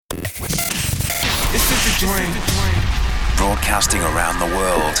Broadcasting around the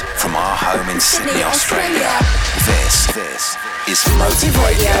world from our home in Sydney, Australia. This is Motive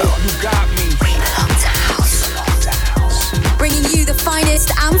Radio. You got me. We belong to house. Bringing you the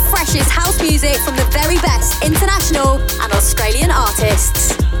finest and freshest house music from the very best international and Australian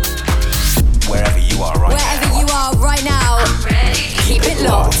artists. Wherever you are right now, Keep it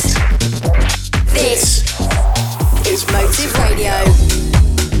locked. This is Motive Radio.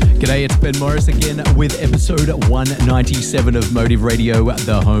 G'day, it's Ben Morris again with episode 197 of Motive Radio,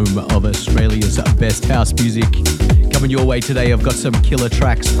 the home of Australia's best house music. Coming your way today, I've got some killer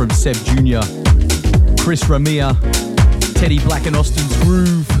tracks from Seb Jr., Chris Ramia, Teddy Black and Austin's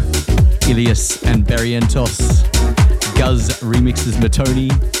Groove, Ilias and Barrientos, Guz remixes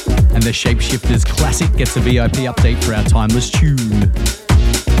Matoni, and the Shapeshifters classic gets a VIP update for our timeless tune.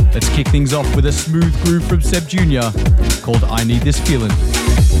 Let's kick things off with a smooth groove from Seb Jr. called I Need This Feeling.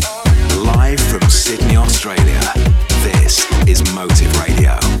 Live from Sydney, Australia, this is Motive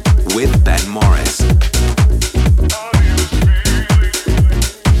Radio with Ben Morris.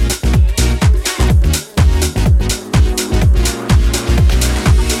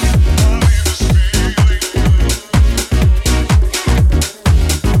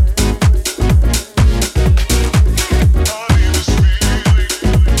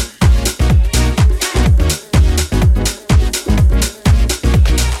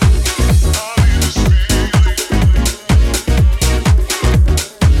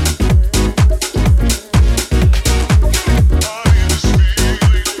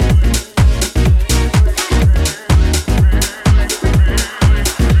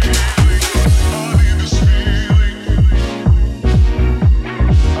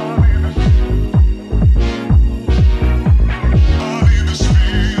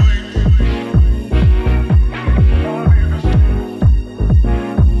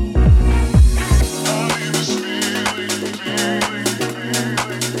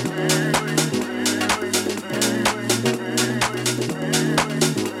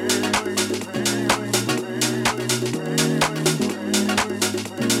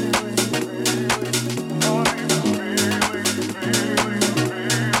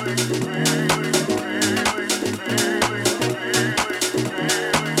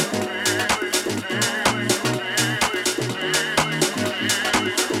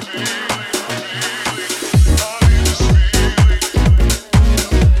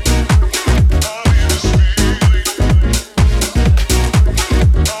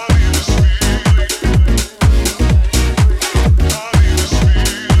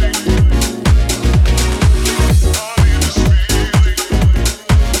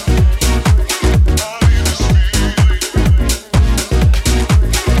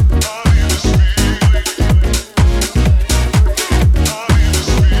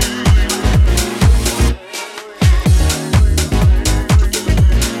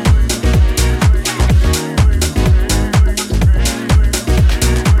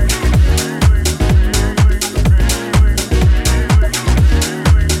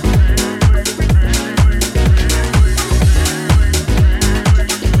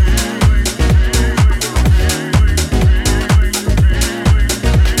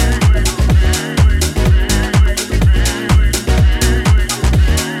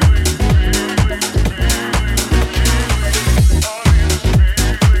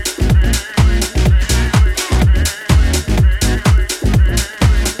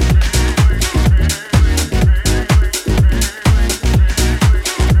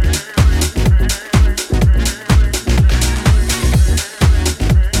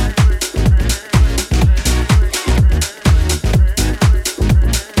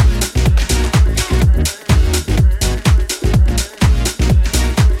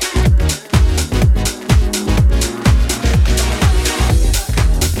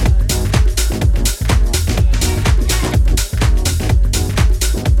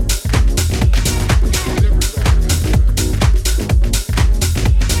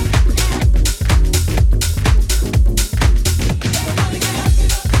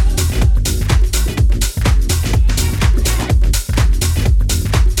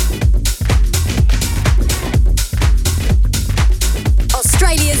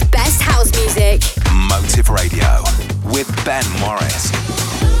 Ben Morris.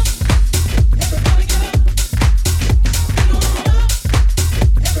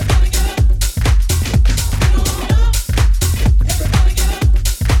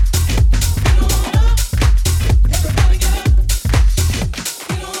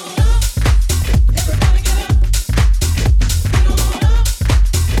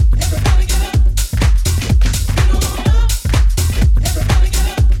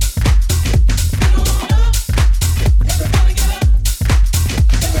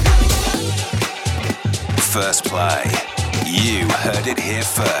 first play. You heard it here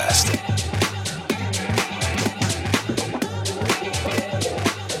first.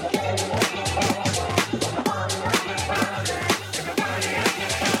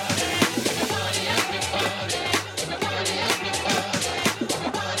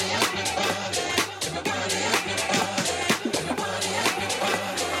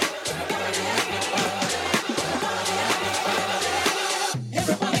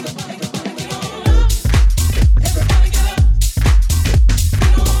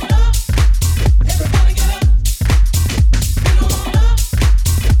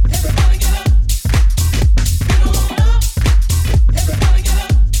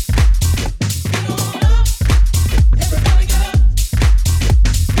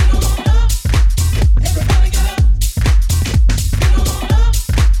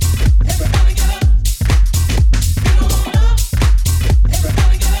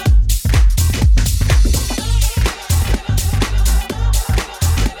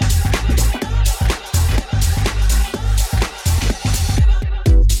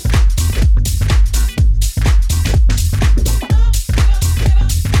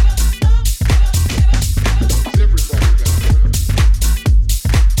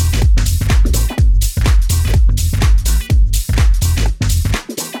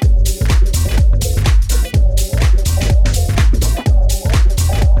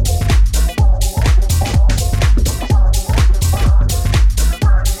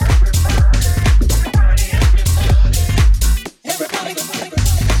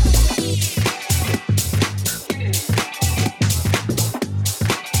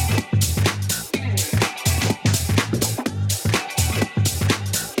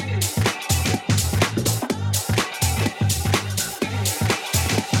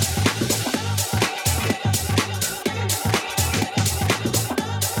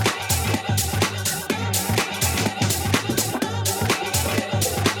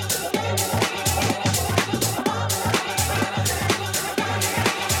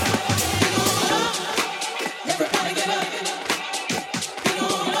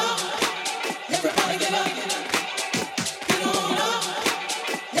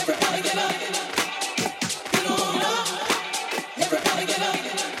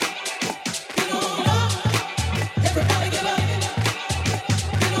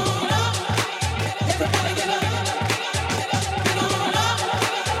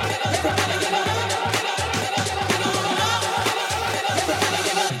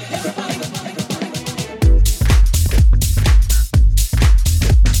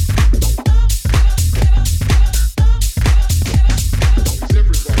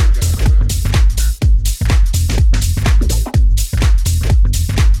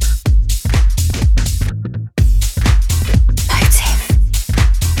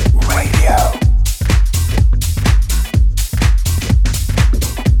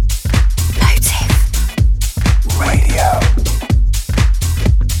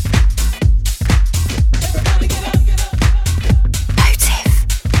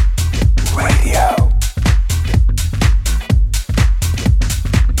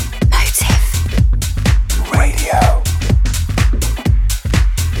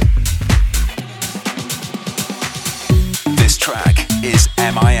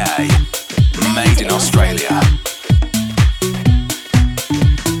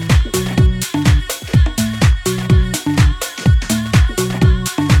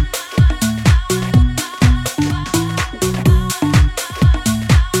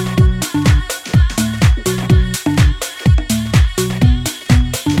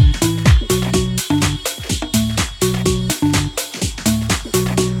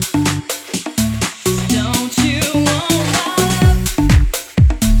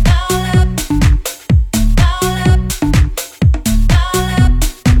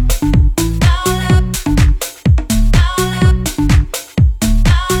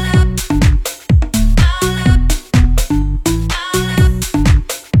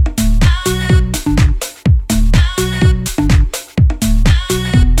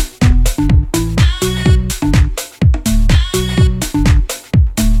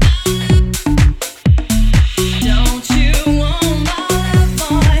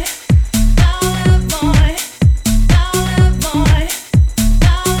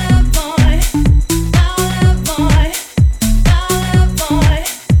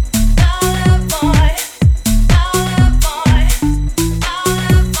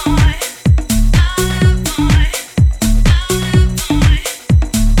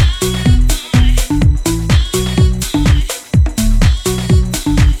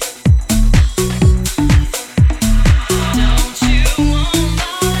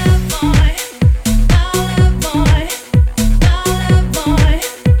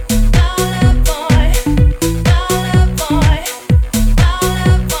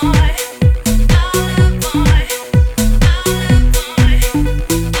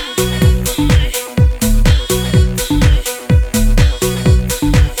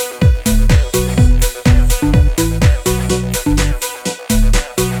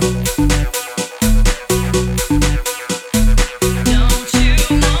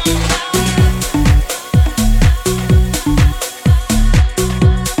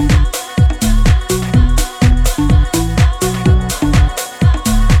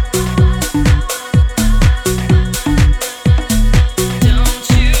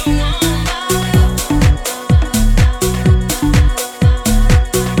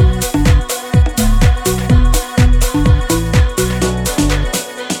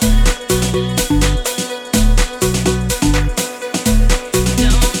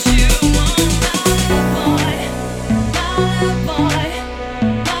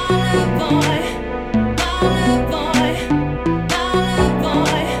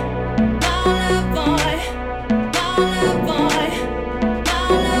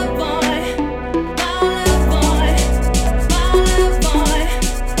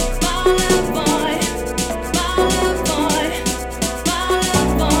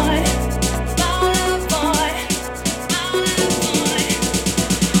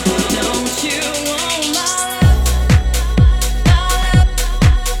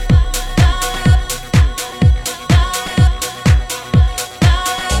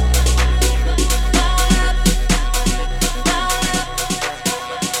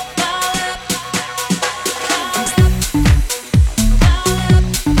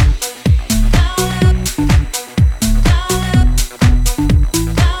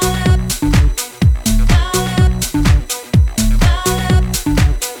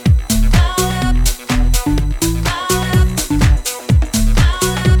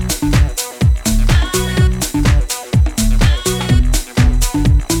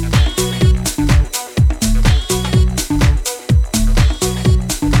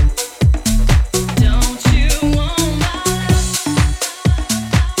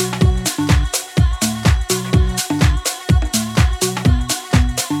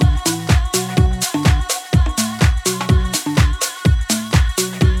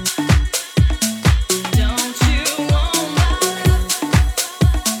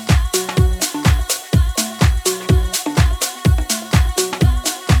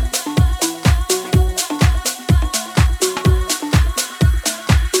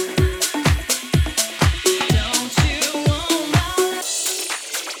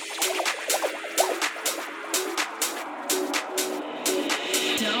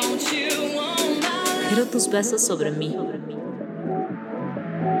 Quiero tus besos sobre mí.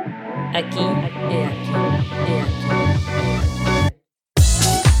 Aquí, he aquí, he aquí.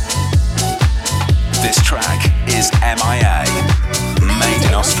 This track is MIA, made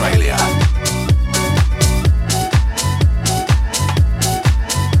in Australia.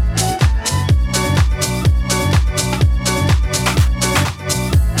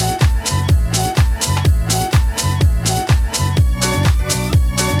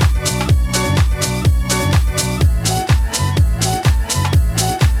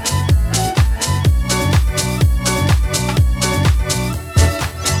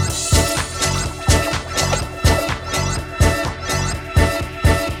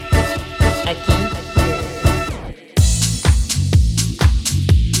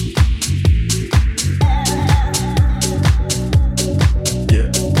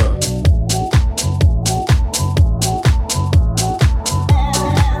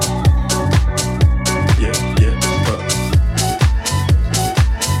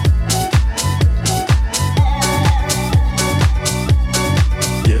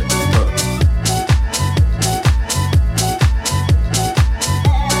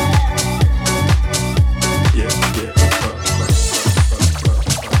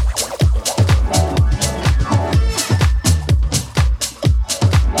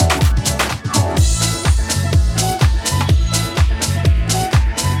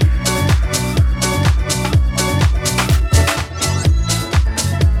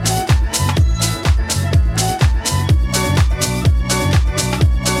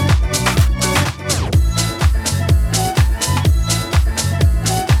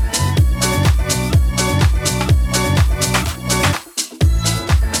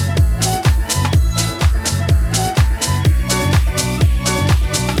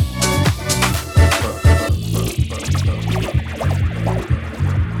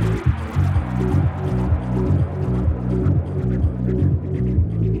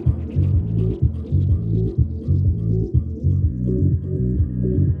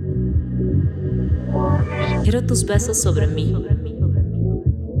 Quiero tus besos sobre mí.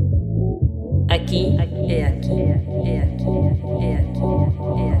 Aquí, he aquí, he aquí, he aquí, he aquí,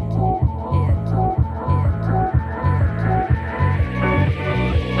 he aquí.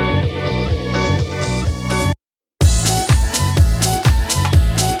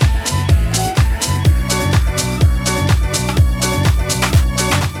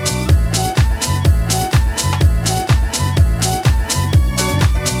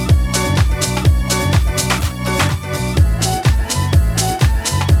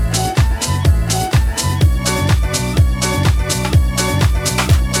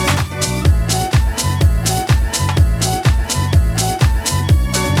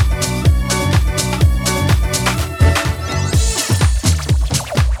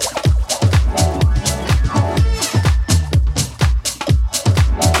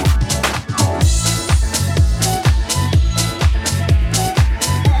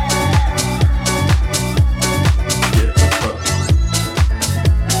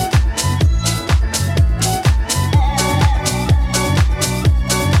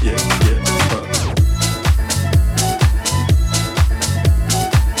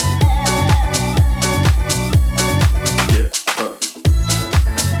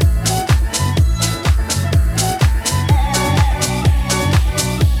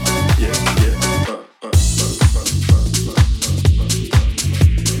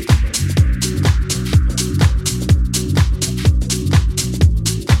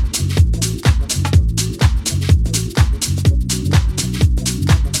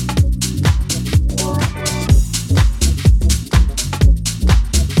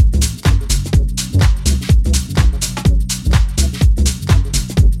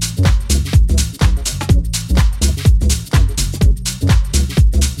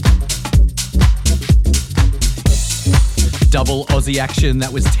 Double Aussie action.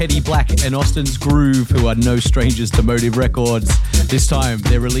 That was Teddy Black and Austin's Groove, who are no strangers to Motive Records. This time,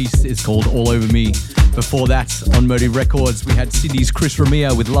 their release is called All Over Me. Before that, on Motive Records, we had Sydney's Chris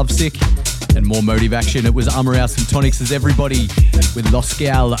Ramia with Lovesick, and more Motive action. It was Amarouse and Tonics' Everybody with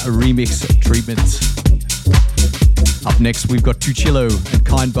Loscal remix treatment. Up next, we've got Tuchillo and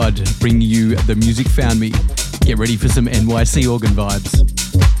Kind Bud bringing you The Music Found Me. Get ready for some NYC organ vibes.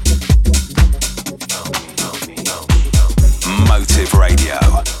 Motive Radio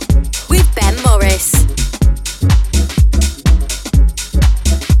with Ben Morris.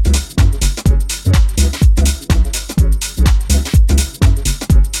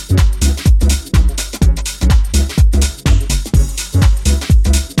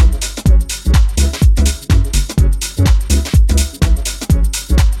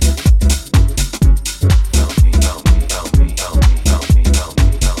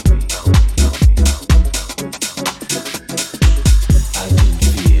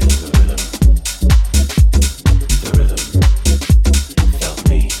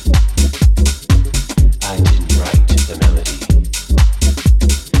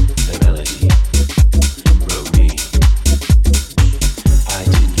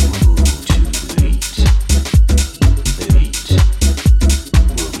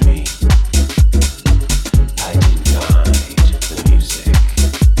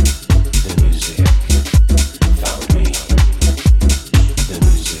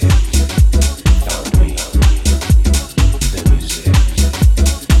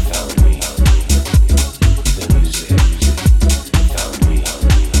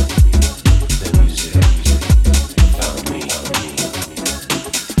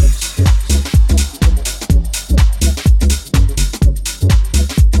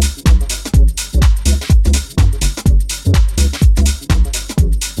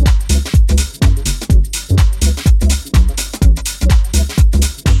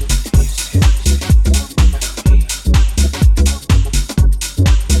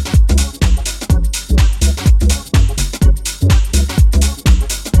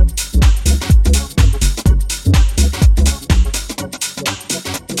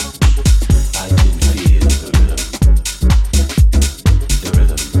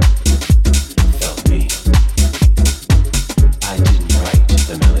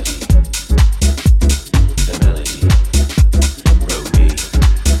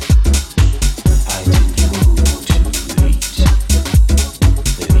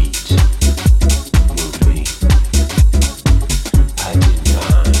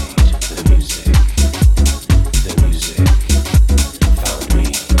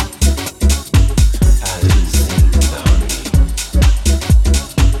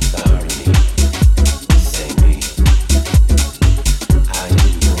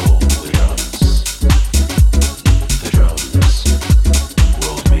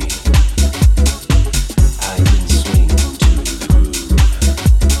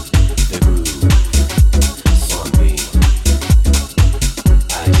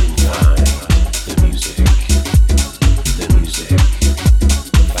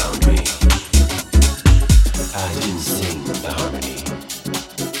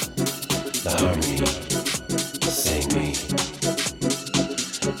 the harmony sang me.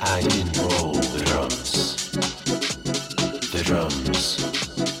 I didn't roll the drums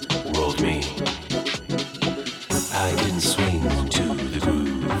rolled me. I didn't swing to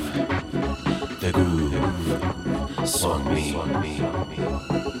the groove swung me.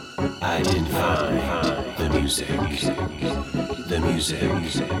 I didn't find the music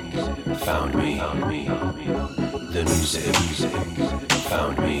found me. The music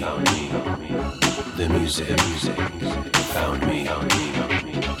found me. The music found me. The music found me.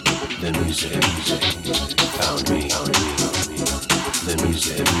 The music found me. The music found me. The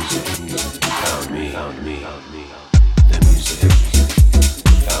music found me. The music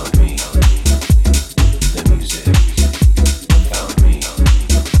found me. The music found me. The music found me.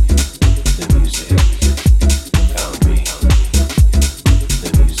 The music found me. The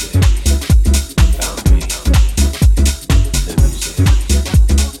music found me.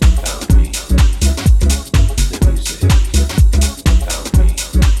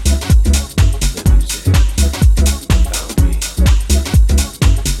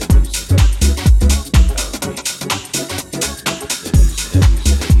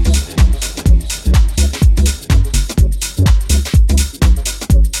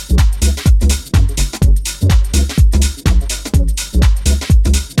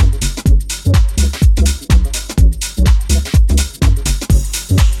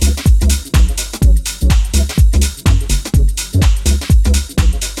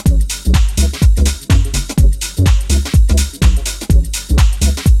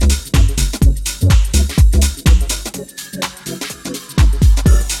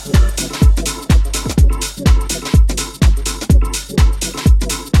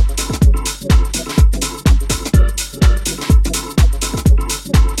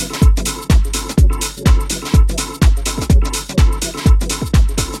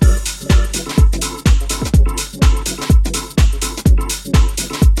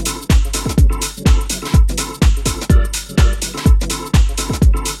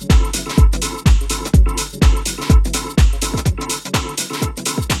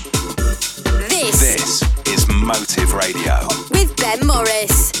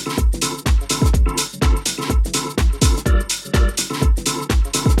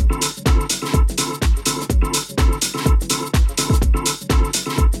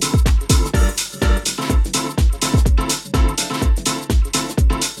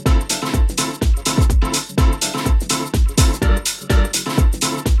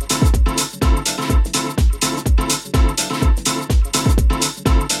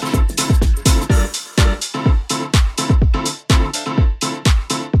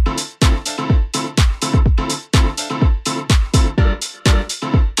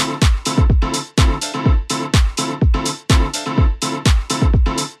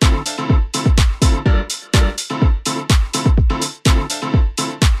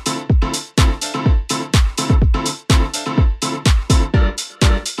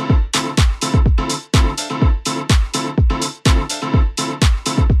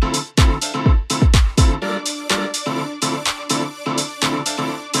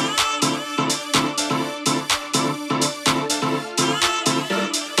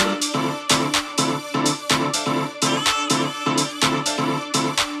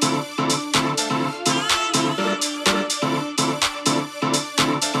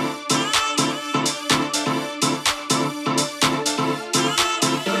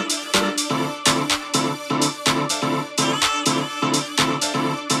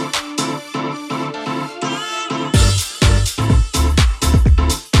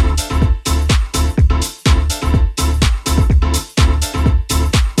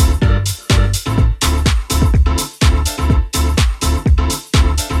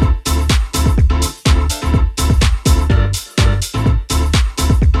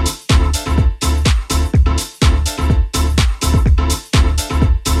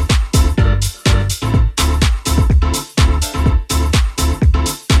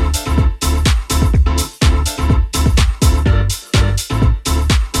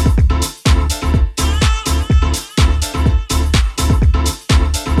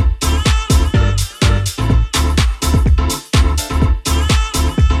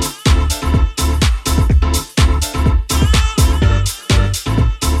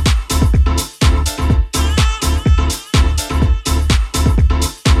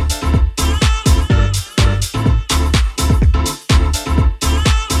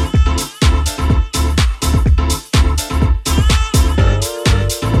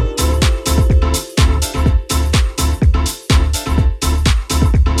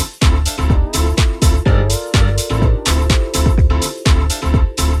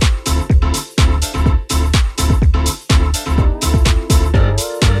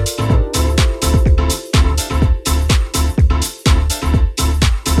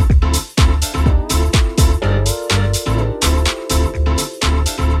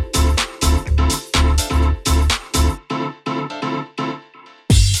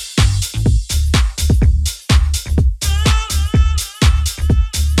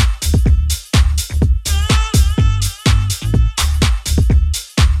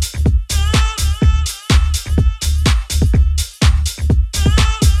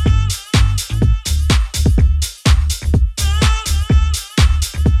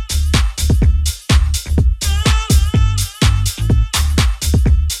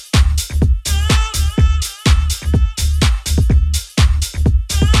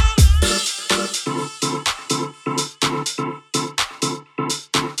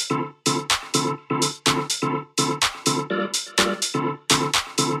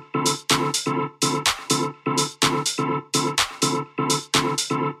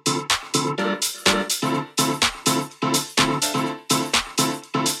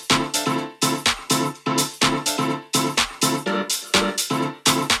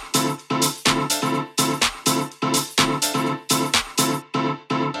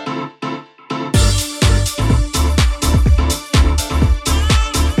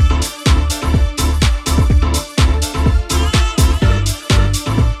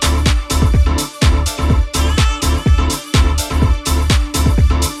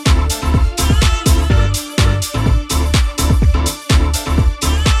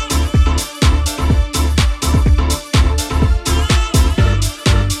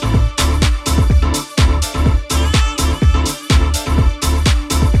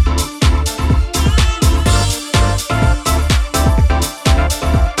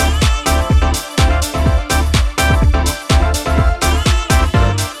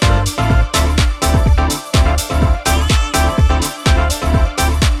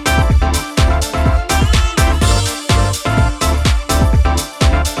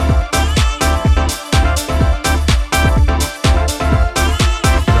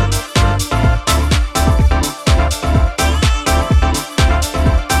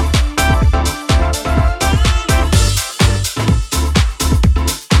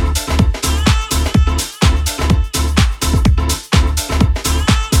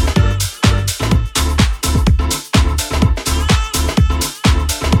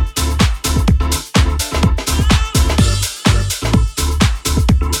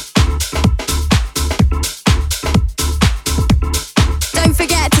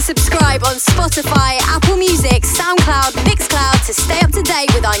 Spotify, Apple Music, SoundCloud, Mixcloud to stay up to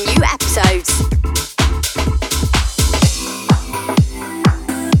date with our new episodes.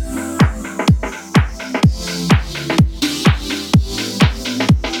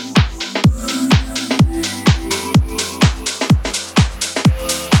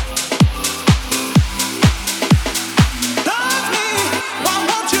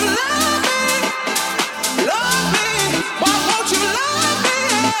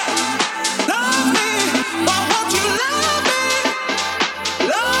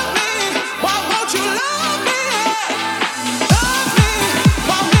 Why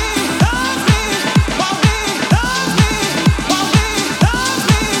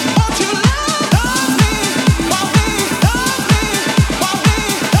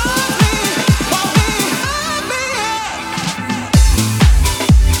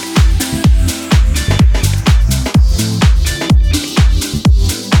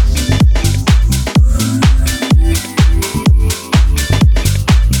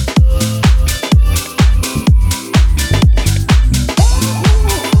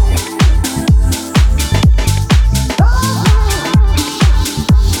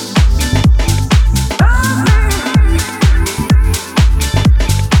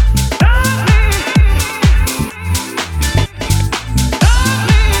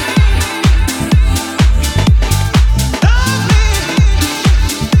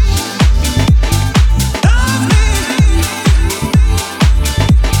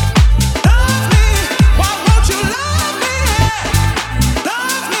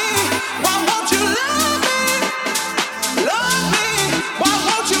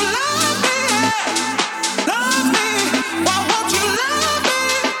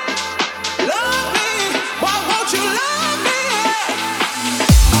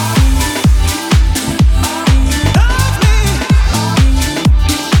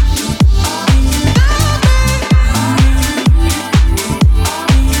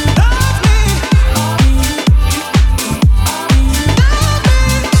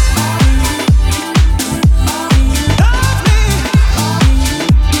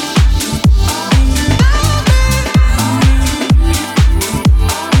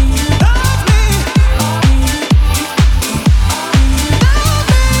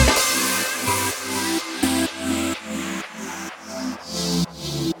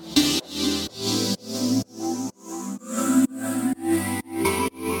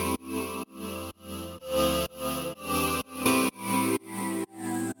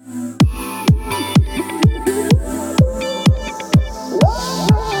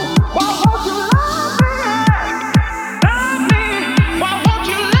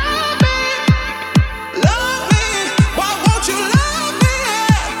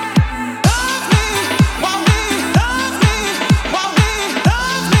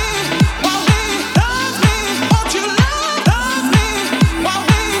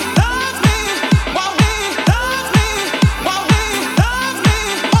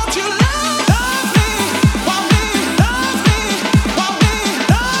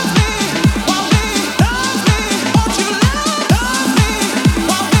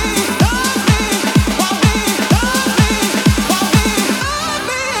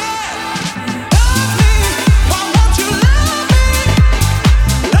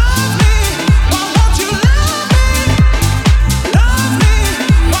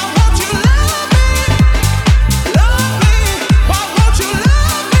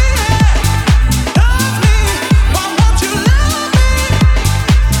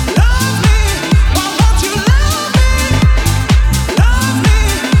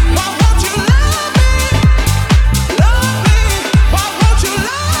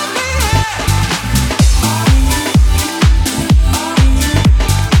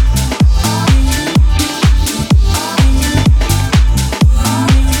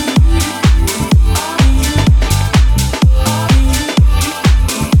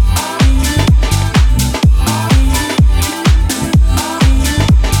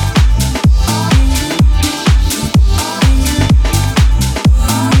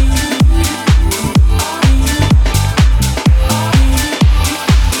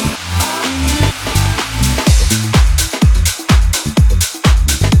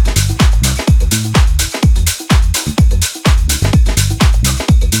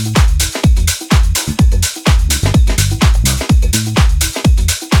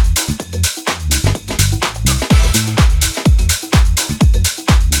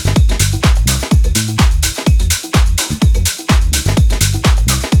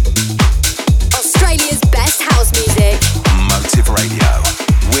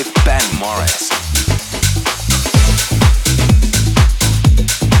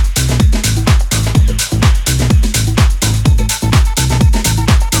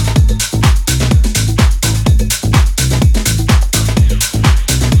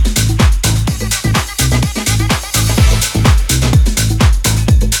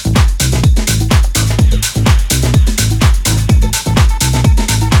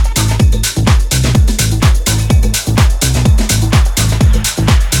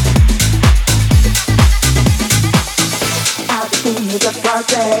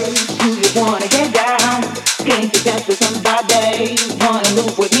party? Do you wanna get down? Can't you dance with somebody? Wanna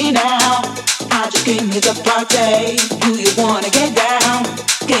move with me now? I just came here to party. Do you wanna get down?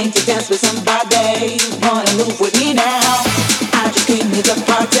 Can't you dance with somebody? Wanna move with me now? I just came here to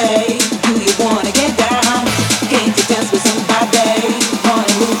party. Do you wanna get down? Can't you dance with somebody?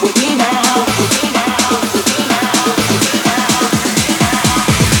 Wanna move with me now? With me now? With me now? With me now?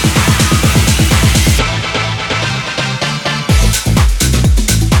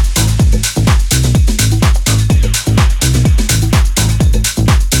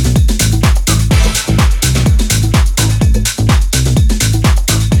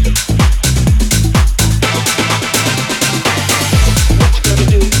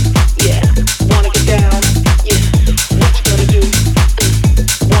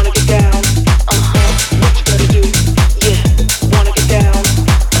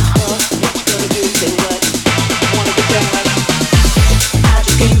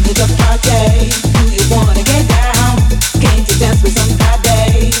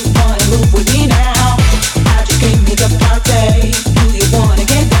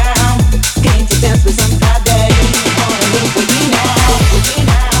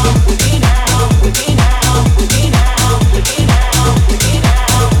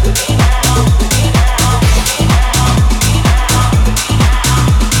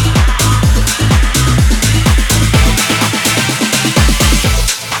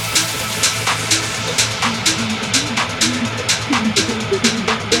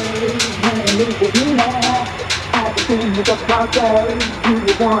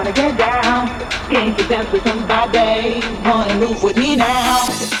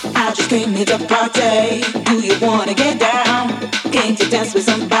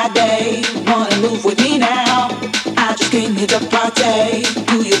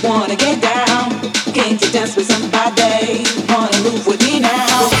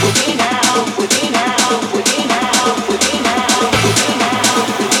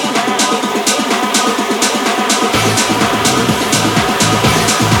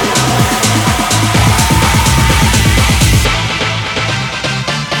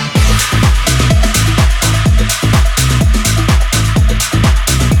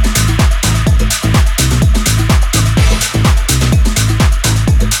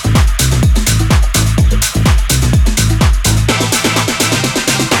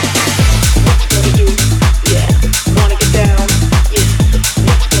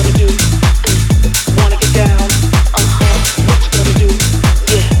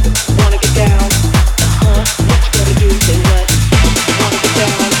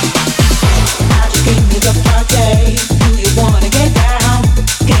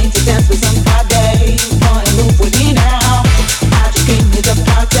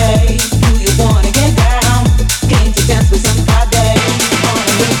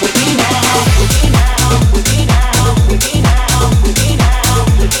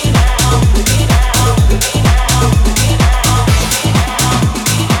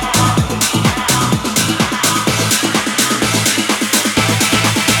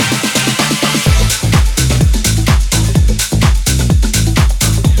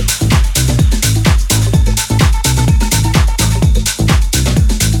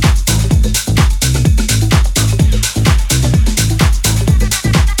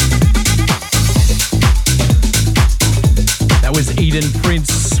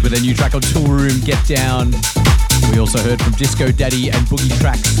 Get Down. We also heard from Disco Daddy and Boogie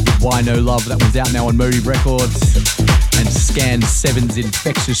Tracks with Why No Love. That one's out now on Motive Records. And Scan 7's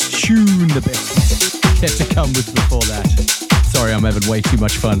Infectious Tune, the best yet to come with before that. Sorry, I'm having way too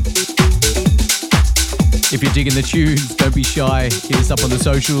much fun. If you're digging the tunes, don't be shy. Hit us up on the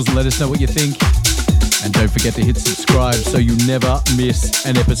socials and let us know what you think. And don't forget to hit subscribe so you never miss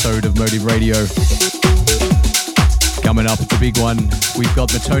an episode of Motive Radio. Coming up, it's a big one. We've got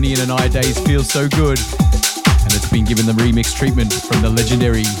Metonian and I Days Feel So Good. And it's been given the remix treatment from the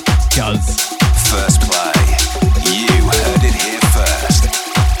legendary Guz. First play. You heard it here first.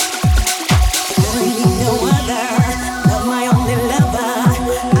 I don't need no other. Love my only lover.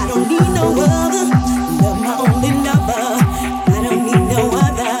 I don't need no other. Love my only lover. I don't need no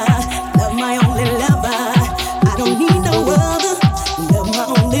other. Love my only lover. I don't need no other. Love my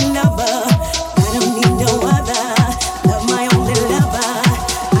only lover. I don't need no other.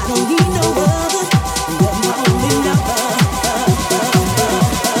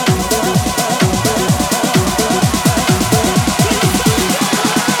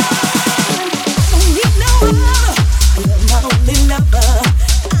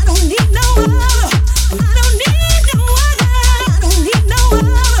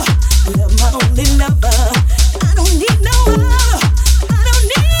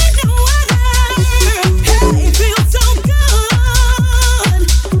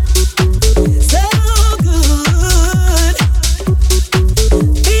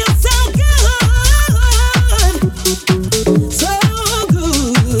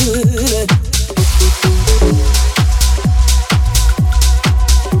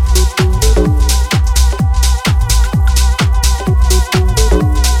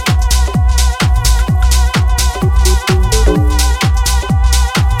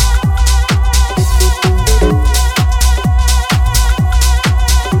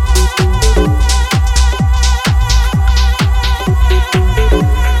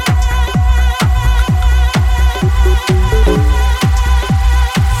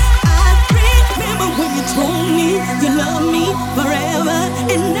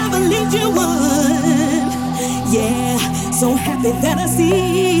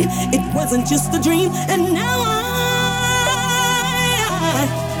 wasn't just a dream, and now I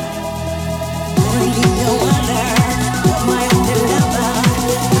don't need no other. You're my only lover.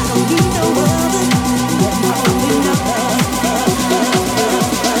 I don't need no other. You're my only lover.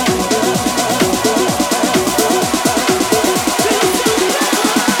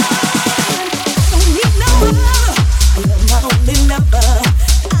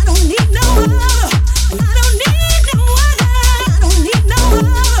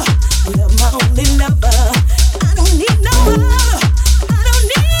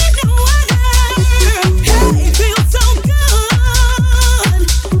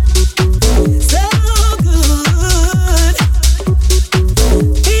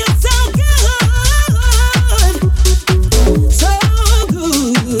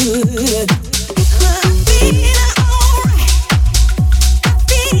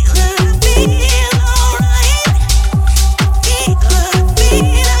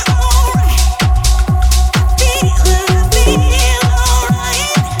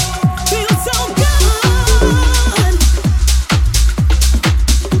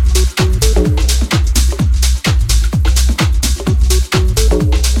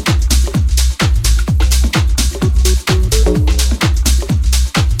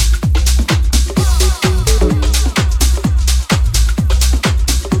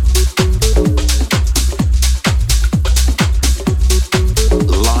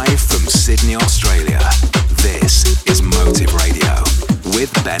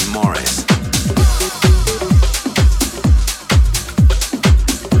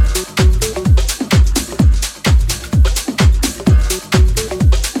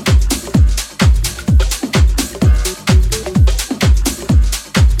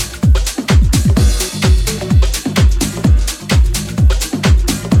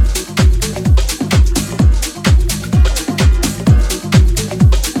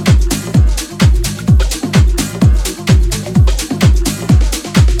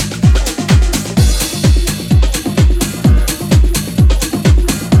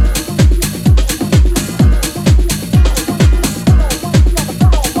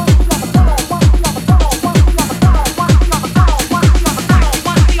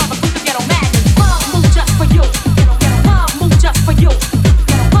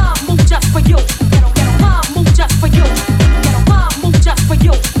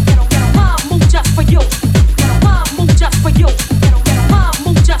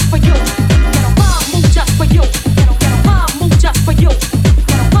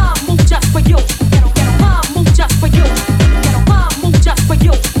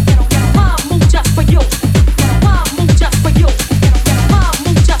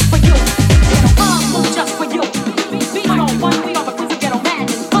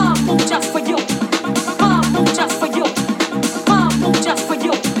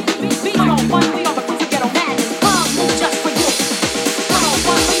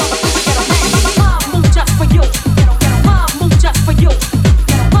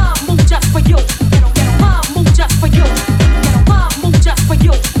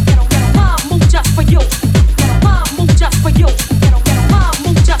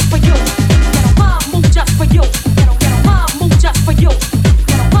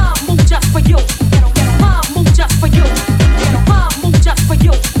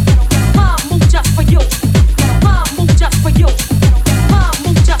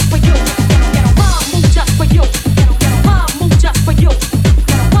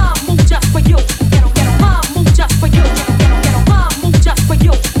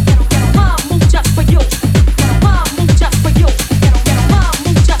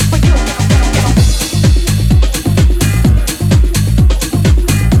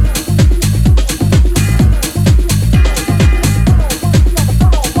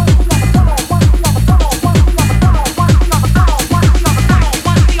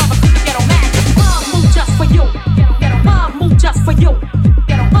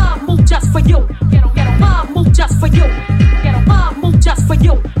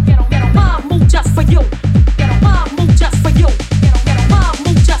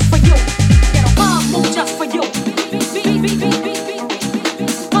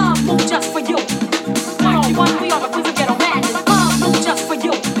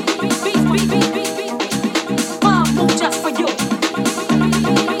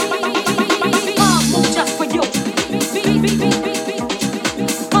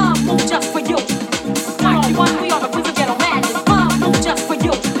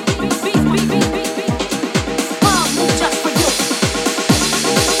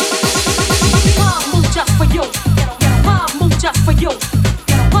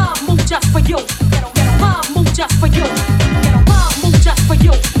 just for you. Move just for you. Move just for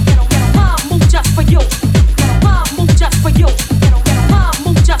you. You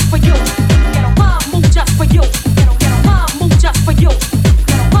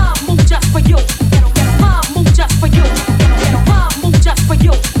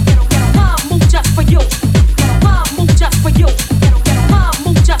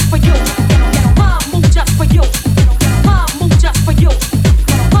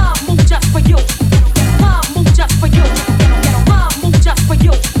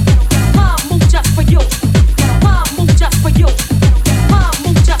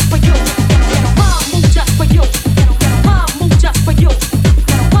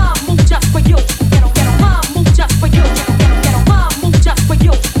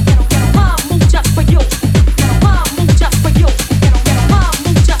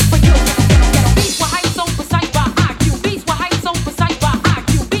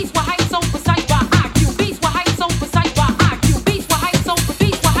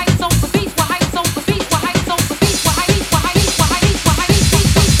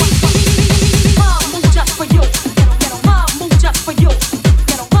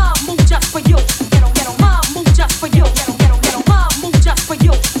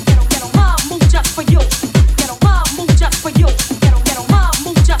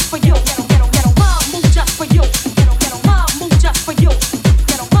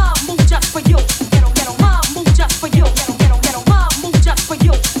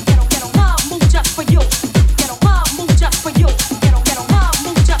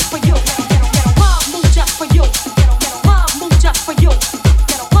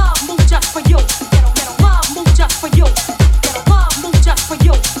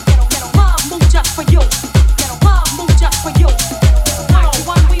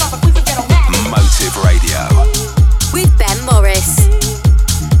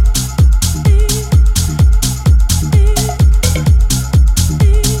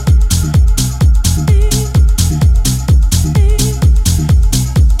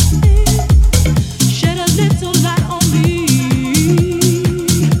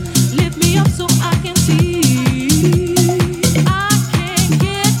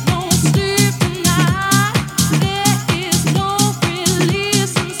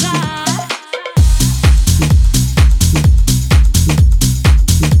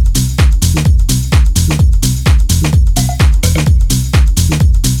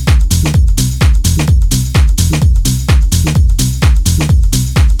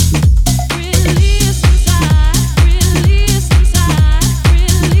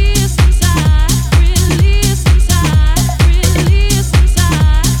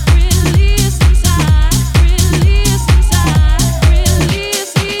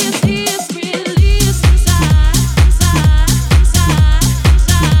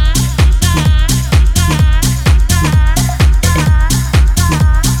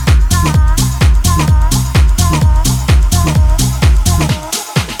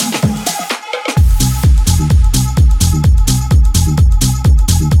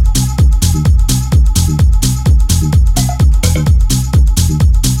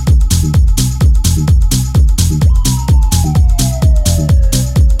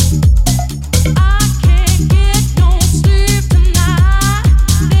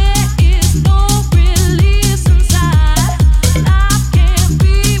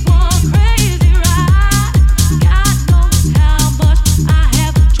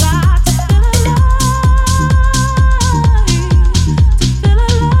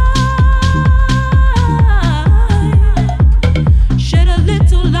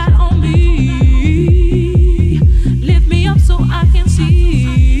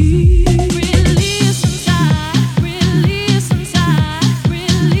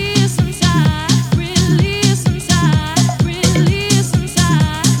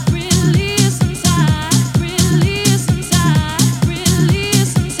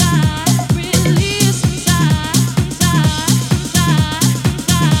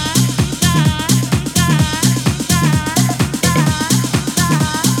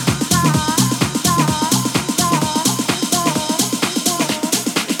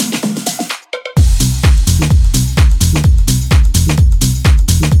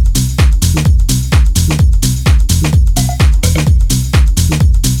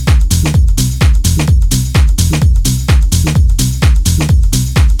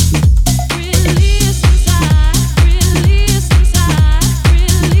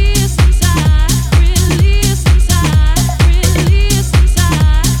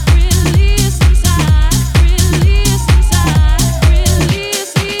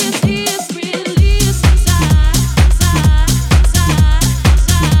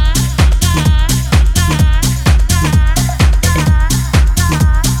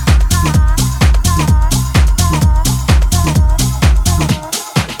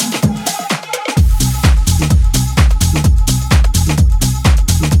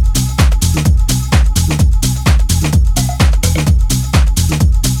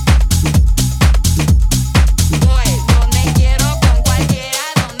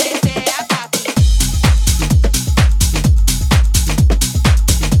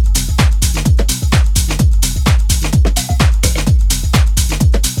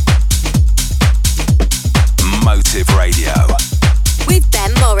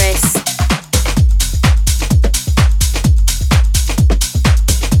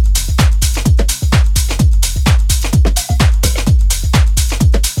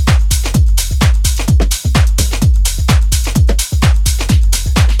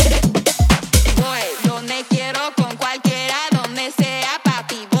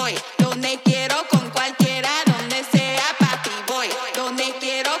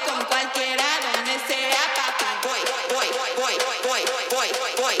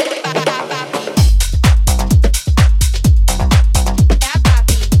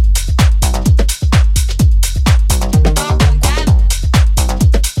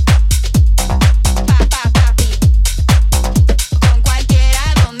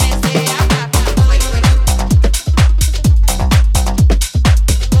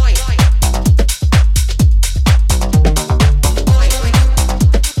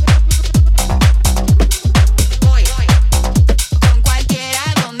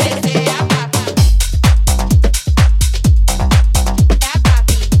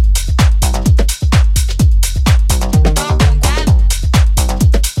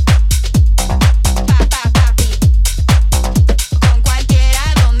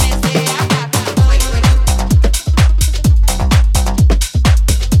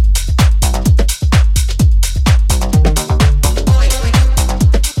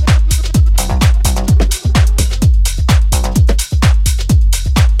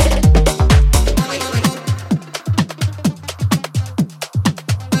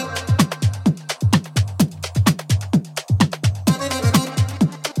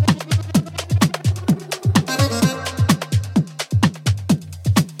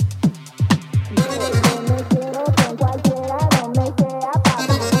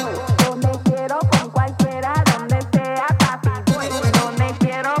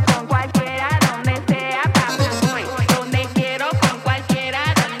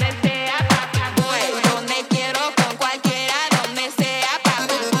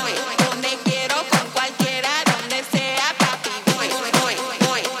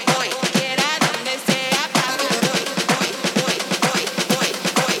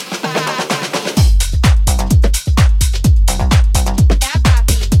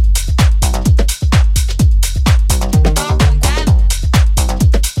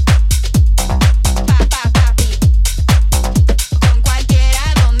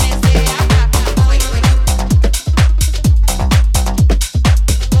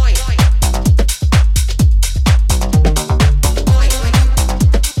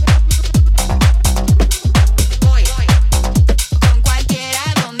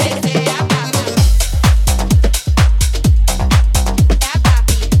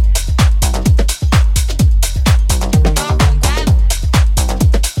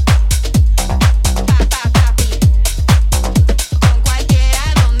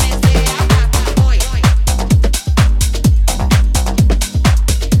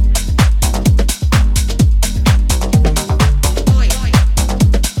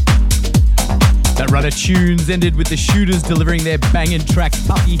tunes. Ended with the Shooters delivering their banging track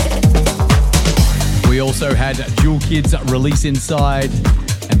Puppy. We also had Jewel Kids release Inside.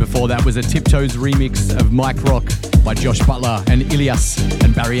 And before that was a Tiptoes remix of Mike Rock by Josh Butler and Ilias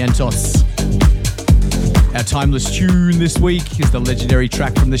and Barrientos. Our timeless tune this week is the legendary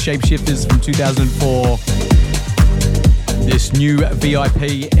track from the Shapeshifters from 2004. This new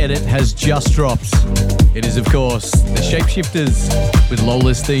VIP edit has just dropped. It is, of course, the Shapeshifters with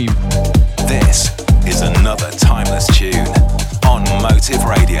Lola's Theme. This is another timeless tune on Motive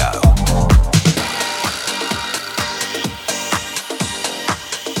Radio.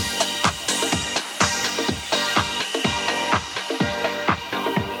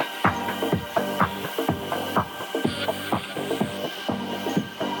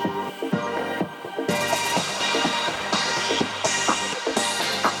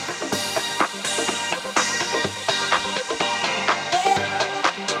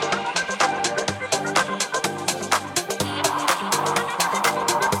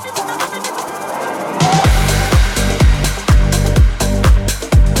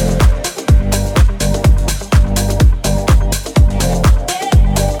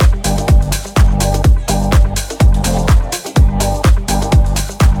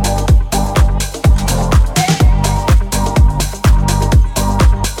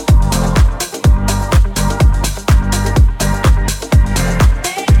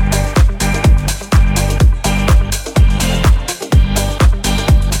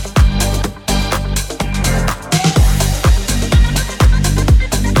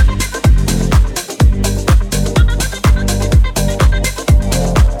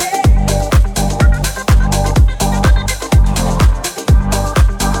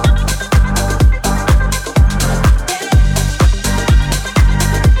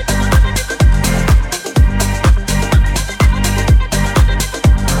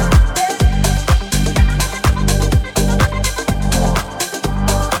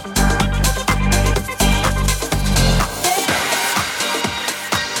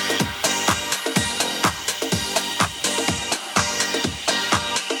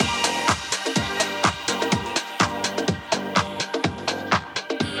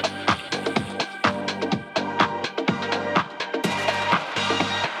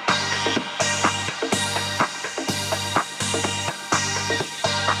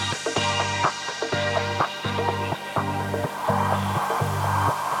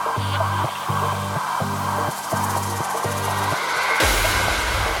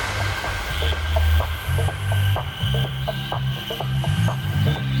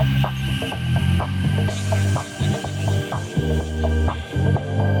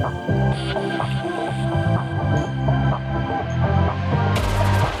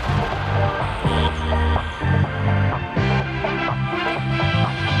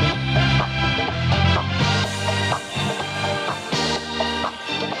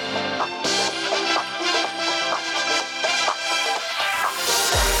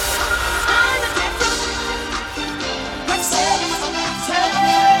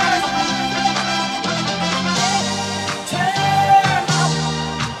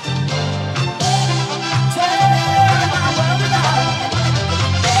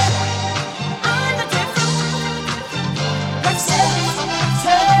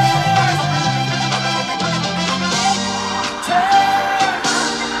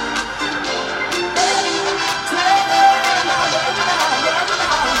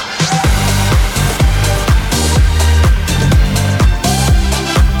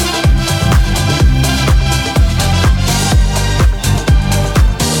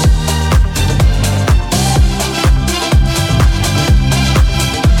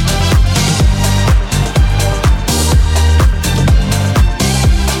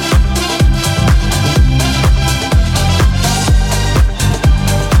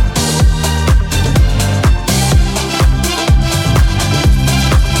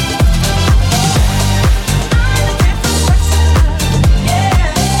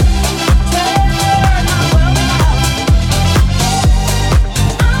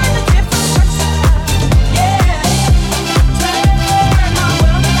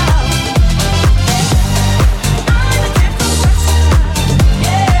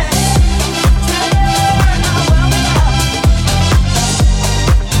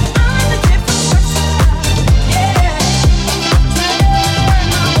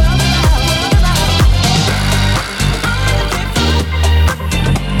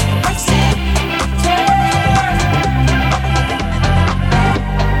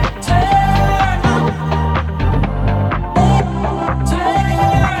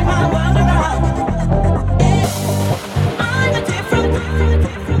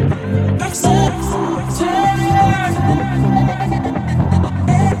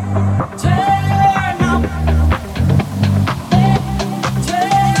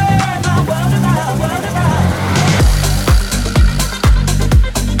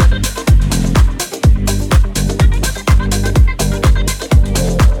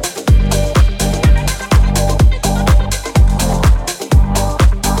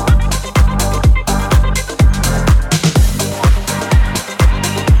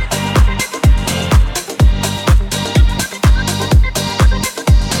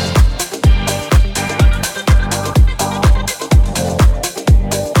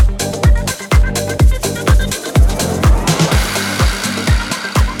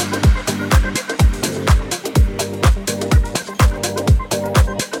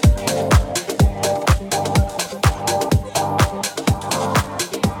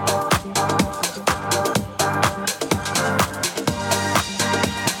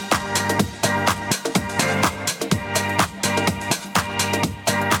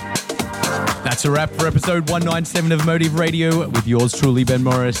 That's a wrap for episode 197 of Motive Radio with yours truly, Ben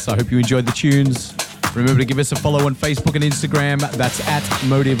Morris. I hope you enjoyed the tunes. Remember to give us a follow on Facebook and Instagram. That's at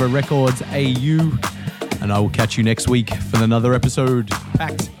Motive Records AU. And I will catch you next week for another episode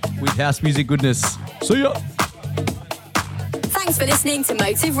packed with house music goodness. See ya! Thanks for listening to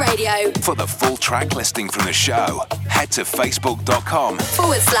Motive Radio. For the full track listing from the show, head to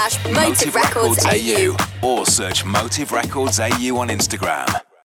facebook.com/Motive Records AU or search Motive Records AU on Instagram.